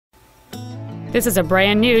This is a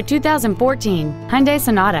brand new 2014 Hyundai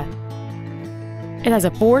Sonata. It has a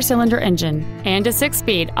 4-cylinder engine and a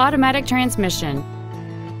 6-speed automatic transmission.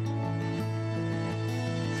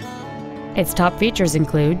 Its top features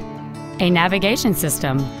include a navigation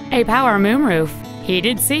system, a power moonroof,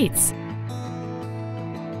 heated seats,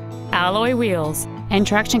 alloy wheels, and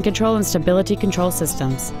traction control and stability control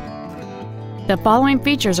systems. The following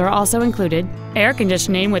features are also included: air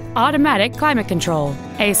conditioning with automatic climate control,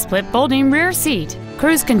 a split folding rear seat,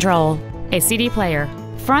 cruise control, a CD player,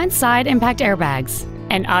 front side impact airbags,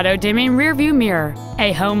 an auto-dimming rear view mirror,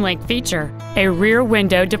 a home link feature, a rear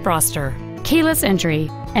window defroster, keyless entry,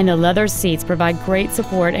 and the leather seats provide great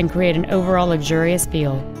support and create an overall luxurious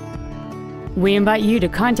feel. We invite you to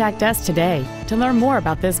contact us today to learn more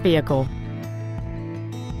about this vehicle.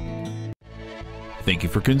 Thank you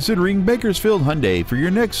for considering Bakersfield Hyundai for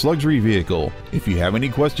your next luxury vehicle. If you have any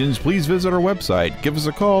questions, please visit our website, give us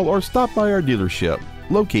a call, or stop by our dealership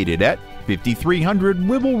located at 5300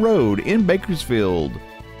 Whipple Road in Bakersfield.